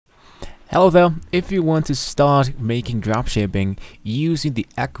Hello there, if you want to start making dropshipping using the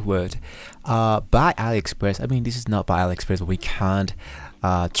Ecwid by AliExpress, I mean this is not by AliExpress, but we can't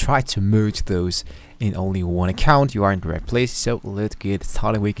try to merge those in only one account. You are in the right place, so let's get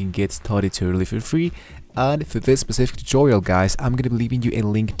started. We can get started totally for free. And for this specific tutorial, guys, I'm going to be leaving you a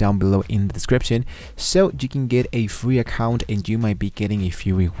link down below in the description so you can get a free account and you might be getting a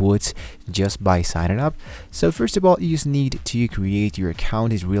few rewards just by signing up. So first of all, you just need to create your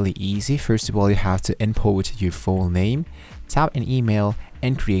account. It's really easy. First of all, you have to import your full name, tap an email,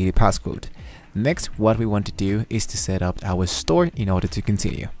 and create a passcode. Next, what we want to do is to set up our store in order to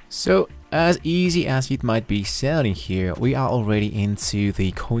continue. So as easy as it might be sounding here, we are already into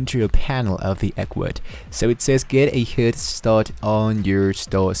the control panel of the Ecwid. So it says get a head start on your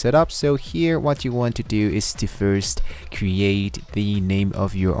store setup. So here what you want to do is to first create the name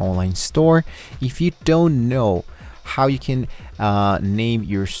of your online store. If you don't know how you can name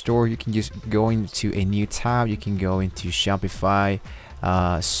your store, you can just go into a new tab. You can go into Shopify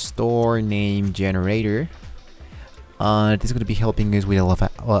store name generator. This is going to be helping us with a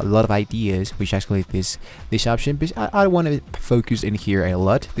lot of ideas, which actually this option, but I want to focus in here a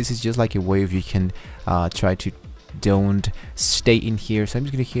lot. This is just like a way of you can try to don't stay in here. So I'm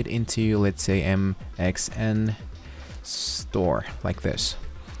just going to hit into, let's say, MXN store like this.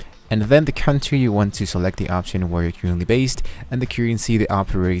 And then the country, you want to select the option where you're currently based, and the currency that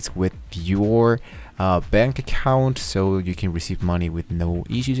operates with your bank account, so you can receive money with no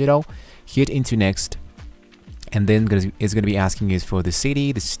issues at all. Hit into next, and then it's going to be asking us for the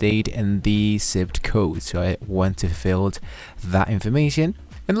city, the state, and the zip code. So I want to fill that information.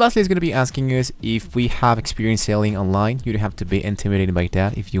 And lastly, it's going to be asking us if we have experience selling online. You don't have to be intimidated by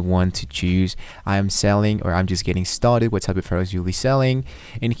that. If you want to choose I am selling or I'm just getting started, what type of products you'll be selling.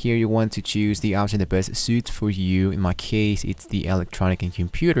 And here you want to choose the option that best suits for you. In my case, it's the electronic and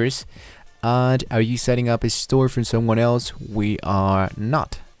computers. And are you setting up a store for someone else? We are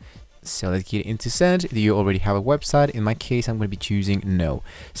not. So let's get into send. Do you already have a website? In my case, I'm going to be choosing no.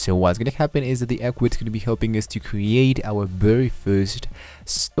 So what's going to happen is that the Ecwid is going to be helping us to create our very first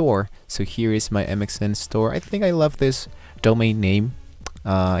store. So here is my MXN store. I think I love this domain name.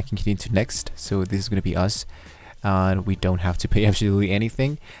 I can get into next. So this is going to be us. And we don't have to pay absolutely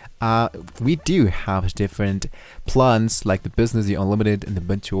anything. We do have different plans like the business, the unlimited, and the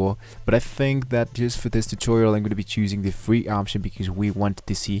virtual, but I think that just for this tutorial I'm going to be choosing the free option because we want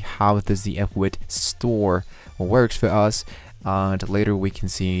to see how does the Ecwid store works for us, and later we can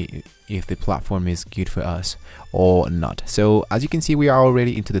see if the platform is good for us or not. So as you can see, we are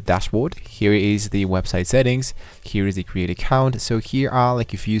already into the dashboard. Here is the website settings, here is the create account. So here are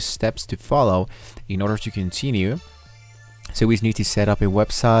like a few steps to follow in order to continue. So we need to set up a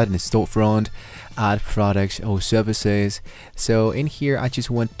website and a storefront, add products or services. So in here, I just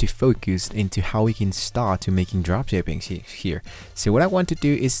want to focus into how we can start to making dropshipping here. So what I want to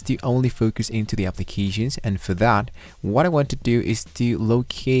do is to only focus into the applications, and for that, what I want to do is to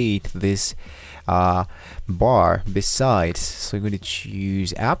locate this bar beside. So I'm going to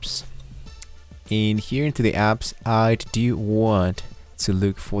choose apps. In here into the apps, I do want to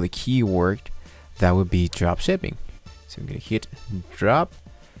look for the keyword that would be dropshipping. So I'm going to hit drop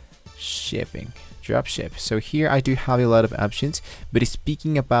ship. So here I do have a lot of options, but it's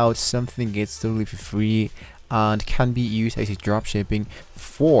speaking about something that's totally for free and can be used as a drop shipping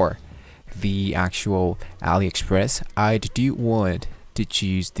for the actual AliExpress. I do want to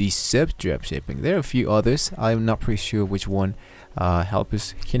choose the sub drop shipping. There are a few others. I'm not pretty sure which one can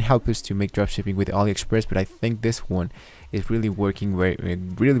help us to make drop shipping with AliExpress, but I think this one is really working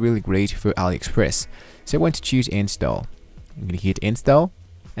really great for AliExpress. So I want to choose install. I'm going to hit install,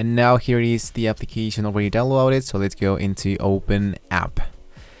 and now here is the application already downloaded. So let's go into open app.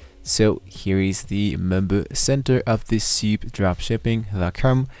 So here is the member center of the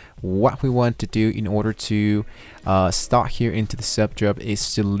subdropshipping.com. What we want to do in order to start here into the sub drop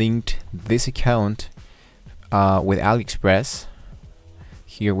is to link this account with AliExpress.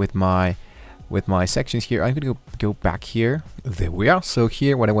 Here with my sections here, I'm going to go back here. There we are. So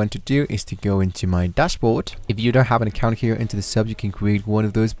here what I want to do is to go into my dashboard. If you don't have an account here into the sub, you can create one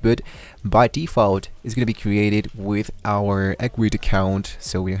of those, but by default it's going to be created with our Ecwid account,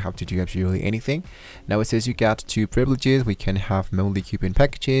 so we don't have to do absolutely anything. Now it says you got 2 privileges. We can have monthly coupon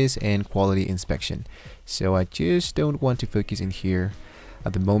packages and quality inspection. So I just don't want to focus in here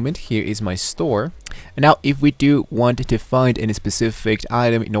at the moment. Here is my store. And now if we do want to find any specific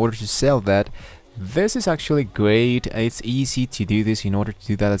item in order to sell that, this is actually great. It's easy to do this. In order to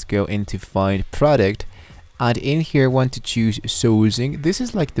do that, let's go into find product, And in here, I want to choose sourcing. This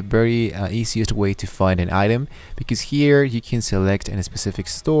is like the very easiest way to find an item, because here you can select in a specific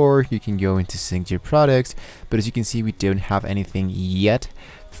store, you can go into sync your products, but as you can see, we don't have anything yet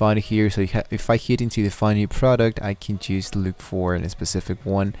found here. So if I hit into the find new product, I can just look for a specific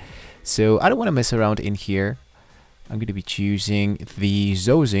one. So I don't want to mess around in here. I'm going to be choosing the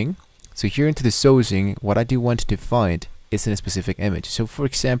sourcing. So here into the sourcing, what I do want to find is in a specific image. So for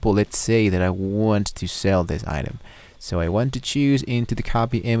example, let's say that I want to sell this item. So I want to choose into the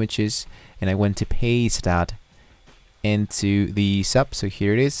copy images, and I want to paste that into the sub. So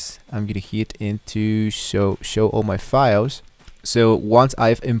here it is. I'm going to hit into show all my files. So once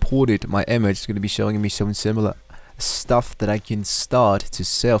I've imported my image, it's going to be showing me some similar stuff that I can start to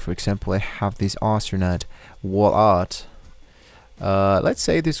sell. For example, I have this astronaut wall art. Let's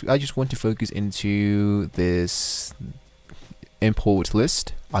say this, I just want to focus into this import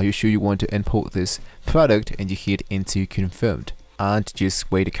list. Are you sure you want to import this product? And you hit into confirmed, and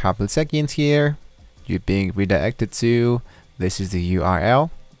just wait a couple of seconds here. You're being redirected to, this is the URL,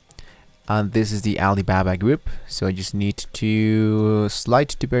 and this is the Alibaba group. So I just need to slide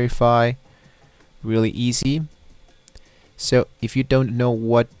to verify. Really easy. So if you don't know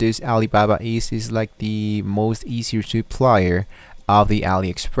what this Alibaba is like the most easier supplier of the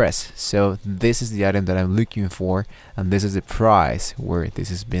AliExpress. So this is the item that I'm looking for, and this is the price where this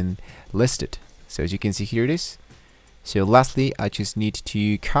has been listed. So as you can see, here it is. So lastly, I just need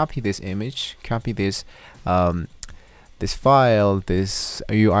to copy this image, copy this this file, this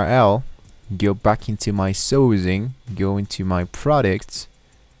URL, go back into my sourcing, go into my products,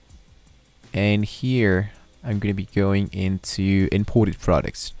 and here I'm going to be going into imported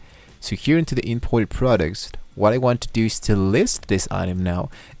products. So here into the imported products, what I want to do is to list this item now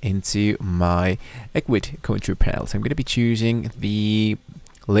into my Ecwid control panel. So I'm going to be choosing the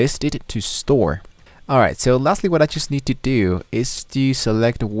listed to store. Alright, so lastly, what I just need to do is to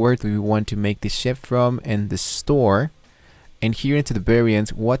select where we want to make the ship from in the store. And here into the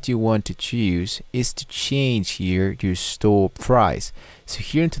variant, what you want to choose is to change here your store price. So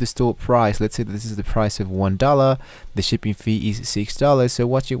here into the store price, let's say this is the price of $1, the shipping fee is $6. So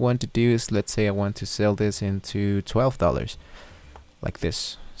what you want to do is, let's say I want to sell this into $12, like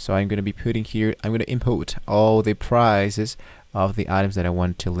this. So I'm going to be putting here, I'm going to import all the prices of the items that I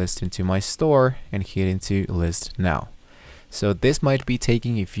want to list into my store, and hit into list now. So this might be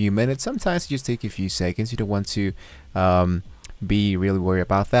taking a few minutes, sometimes it just take a few seconds. You don't want to be really worried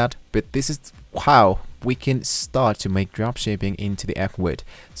about that, but this is how we can start to make dropshipping into the Ecwid.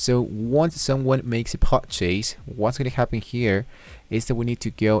 So once someone makes a purchase, what's going to happen here is that we need to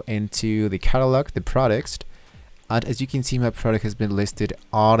go into the catalog, the products, and as you can see, my product has been listed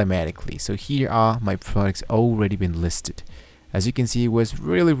automatically. So here are my products already been listed. As you can see, it was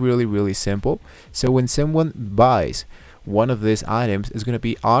really simple. So when someone buys one of these items, is going to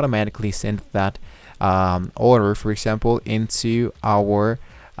be automatically sent that order, for example, into our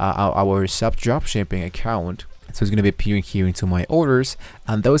sub dropshipping account. So it's going to be appearing here into my orders,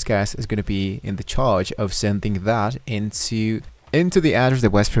 and those guys is going to be in the charge of sending that into the address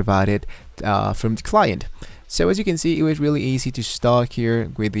that was provided from the client. So as you can see, it was really easy to start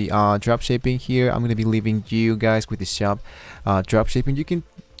here with the dropshipping. Here I'm going to be leaving you guys with the shop dropshipping. You can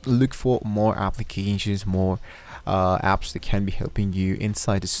look for more applications, more apps that can be helping you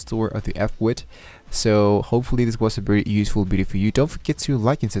inside the store of the Ecwid. So hopefully this was a very useful video for you. Don't forget to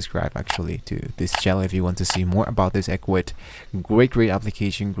like and subscribe actually to this channel if you want to see more about this Ecwid. Great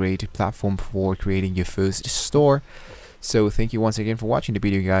application, great platform for creating your first store. So thank you once again for watching the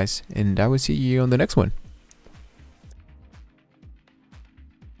video, guys, and I will see you on the next one.